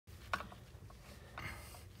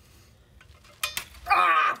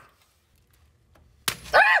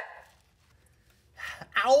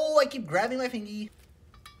Ow, I keep grabbing my fingy.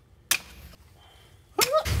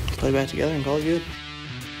 Play back together and call it good.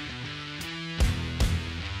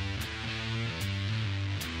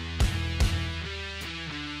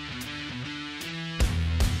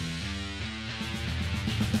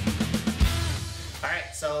 Alright,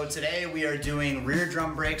 so today we are doing rear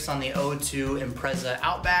drum brakes on the O2 Impreza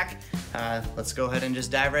Outback. Let's go ahead and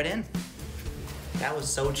just dive right in. That was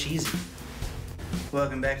so cheesy.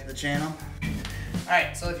 Welcome back to the channel.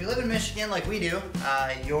 Alright, so if you live in Michigan like we do,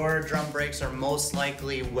 your drum brakes are most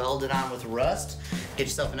likely welded on with rust. Get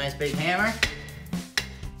yourself a nice big hammer.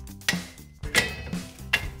 Get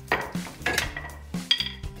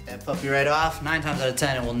that puppy right off. 9 times out of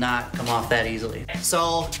 10 it will not come off that easily.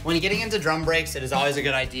 So when you're getting into drum brakes, it is always a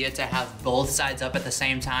good idea to have both sides up at the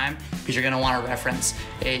same time because you're going to want to reference.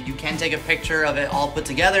 You can take a picture of it all put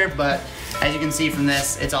together, but as you can see from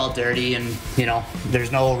this, it's all dirty and, you know,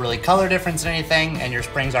 there's no really color difference in anything, and your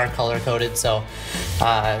springs are color coded, so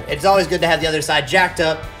it's always good to have the other side jacked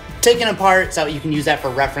up, taken apart, so you can use that for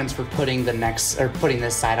reference for putting putting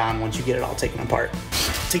this side on once you get it all taken apart.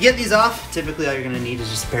 To get these off, typically all you're gonna need is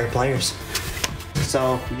just a pair of pliers.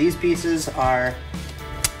 So these pieces are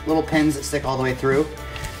little pins that stick all the way through,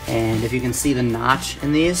 and if you can see the notch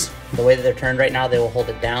in these, the way that they're turned right now, they will hold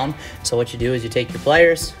it down. So what you do is you take your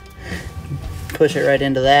pliers, push it right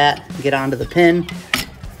into that, get onto the pin,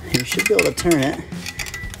 and you should be able to turn it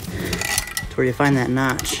to where you find that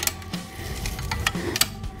notch.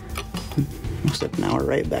 Except now we're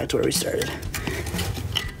right back to where we started.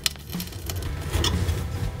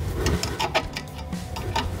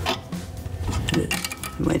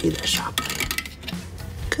 We might need that shop.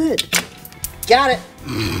 Good. Got it.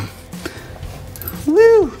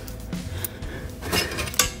 Woo!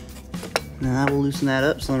 Now that will loosen that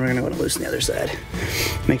up, so then we're gonna go to loosen the other side.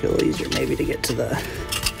 Make it a little easier maybe to get to the,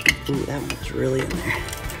 ooh, that one was really in there.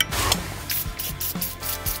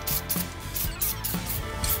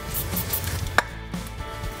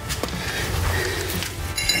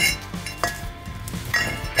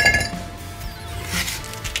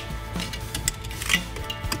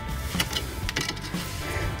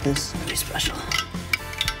 This is gonna be special. I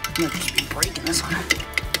might just be breaking this one.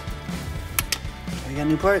 We got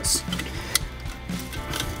new parts.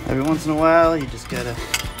 Every once in a while, you just gotta,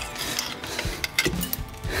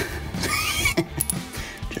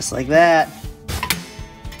 just like that.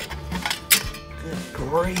 Good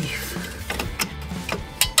grief.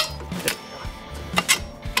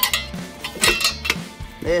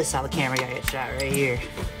 This is how the camera guy gets shot right here.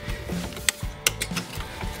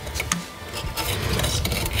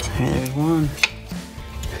 Alright, there's one.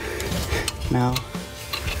 Now,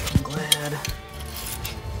 I'm glad.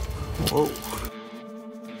 Whoa.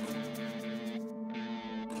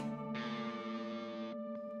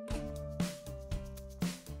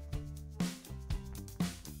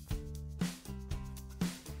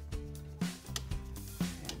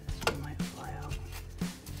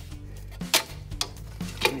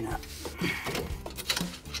 Maybe not.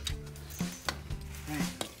 Right.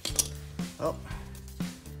 Oh,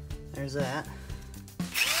 there's that.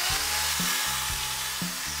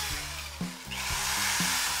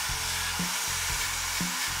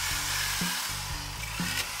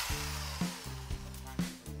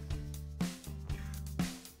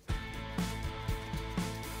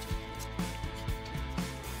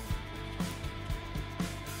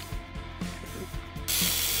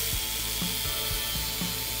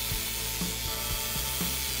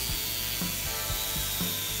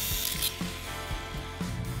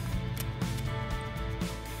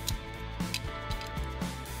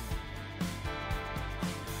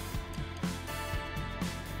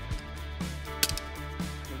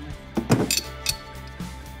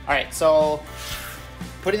 All right, so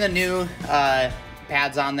putting the new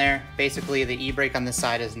pads on there, basically the e-brake on this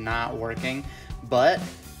side is not working, but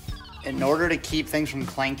in order to keep things from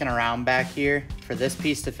clanking around back here, for this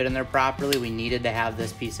piece to fit in there properly, we needed to have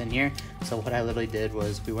this piece in here. So what I literally did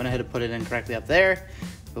was we went ahead and put it in correctly up there,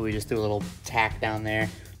 but we just threw a little tack down there,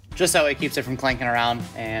 just so it keeps it from clanking around,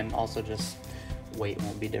 and also just weight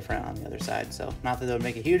won't be different on the other side. So not that it would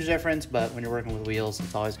make a huge difference, but when you're working with wheels,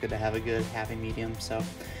 it's always good to have a good happy medium. So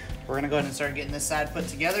we're gonna go ahead and start getting this side put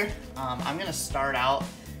together. I'm gonna start out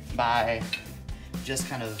by just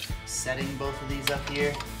kind of setting both of these up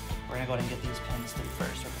here. We're gonna go ahead and get these pins through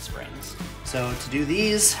first with the springs. So to do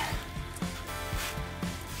these,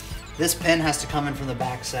 this pin has to come in from the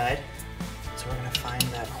back side. So we're gonna find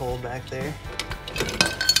that hole back there.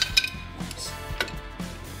 Nice.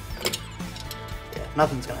 Yeah,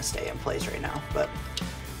 nothing's gonna stay in place right now, but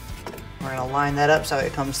we're gonna line that up so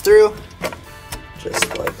it comes through,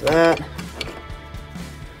 just like that.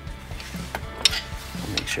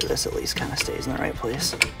 sure this at least kind of stays in the right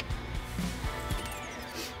place.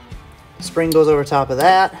 Spring goes over top of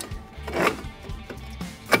that.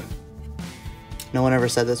 No one ever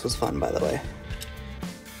said this was fun, by the way.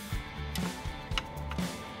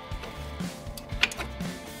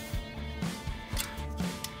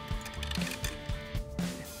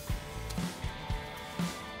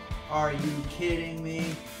 Are you kidding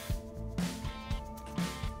me?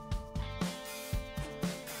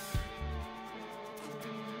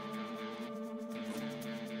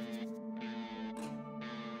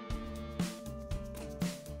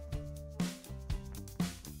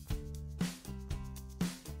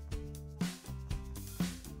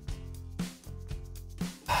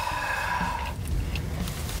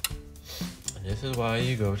 This is why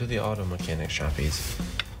you go to the auto mechanic shoppies.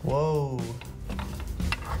 Whoa.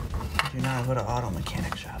 Do not go to auto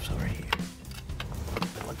mechanic shops over here.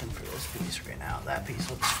 I'm looking for this piece right now. That piece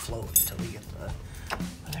will just float until we get the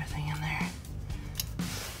other thing in there.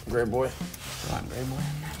 Gray boy. Go on, gray boy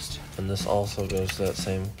in next. And this also goes to that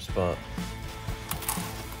same spot.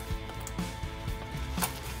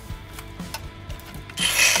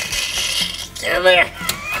 Get there.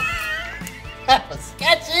 That was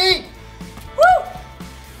sketchy. Woo!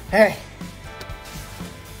 Hey.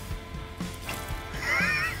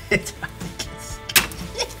 It's about to get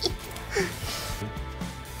sketchy.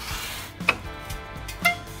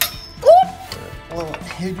 Oh,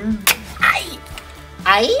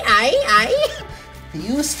 I.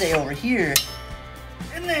 You stay over here.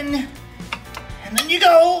 And then you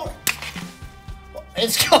go.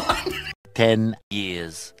 It's gone. 10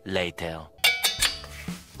 years later.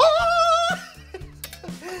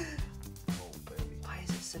 Why is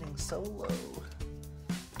it sitting so low?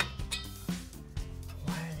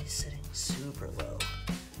 Why are they sitting super low?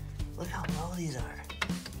 Look how low these are.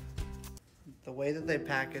 The way that they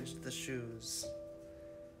packaged the shoes,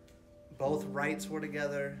 both rights were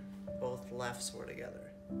together, both lefts were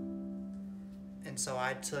together. And so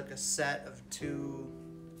I took a set of two,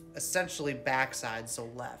 essentially backsides, so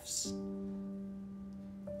lefts,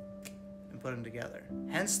 and put them together.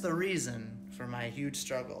 Hence the reason for my huge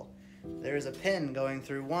struggle. There is a pin going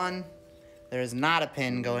through one, there is not a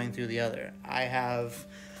pin going through the other. I have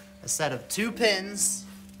a set of two pins.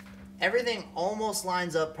 Everything almost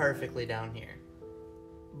lines up perfectly down here.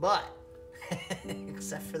 But,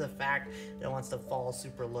 except for the fact that it wants to fall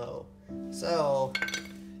super low. So,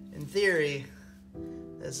 in theory,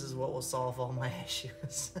 this is what will solve all my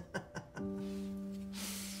issues.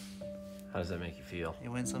 How does that make you feel?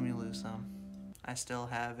 You win some, you lose some. I still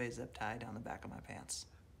have a zip tie down the back of my pants.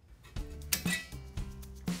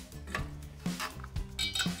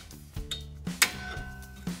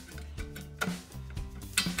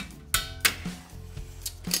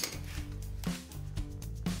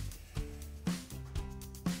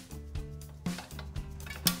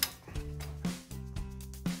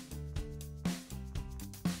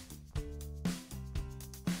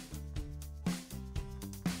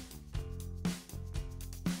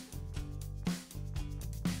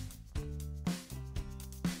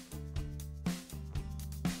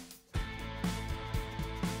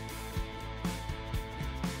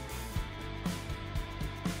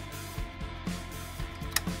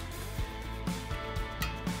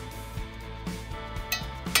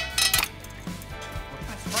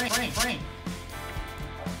 Brain.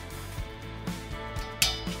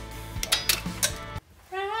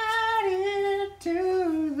 Right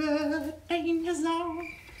into the danger zone.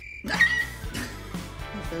 That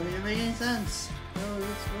doesn't even make any sense. Oh,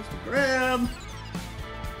 it's supposed to grab.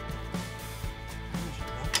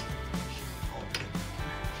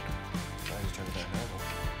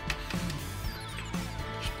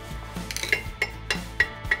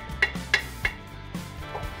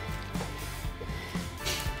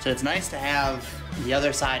 So it's nice to have the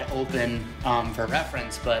other side open for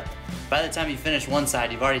reference, but by the time you finish one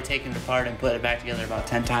side, you've already taken it apart and put it back together about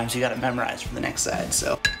 10 times. You got to memorize for the next side,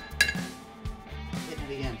 so. Hitting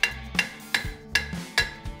it again.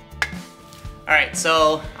 All right,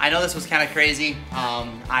 so I know this was kind of crazy.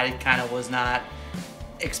 I kind of was not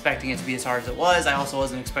expecting it to be as hard as it was. I also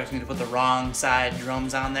wasn't expecting to put the wrong side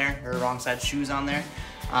drums on there, or wrong side shoes on there.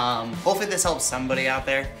 Hopefully this helps somebody out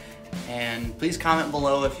there. And please comment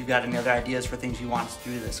below if you've got any other ideas for things you want to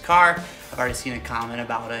do to this car. I've already seen a comment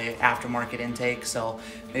about a aftermarket intake, so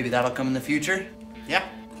maybe that'll come in the future. Yeah,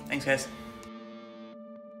 thanks guys.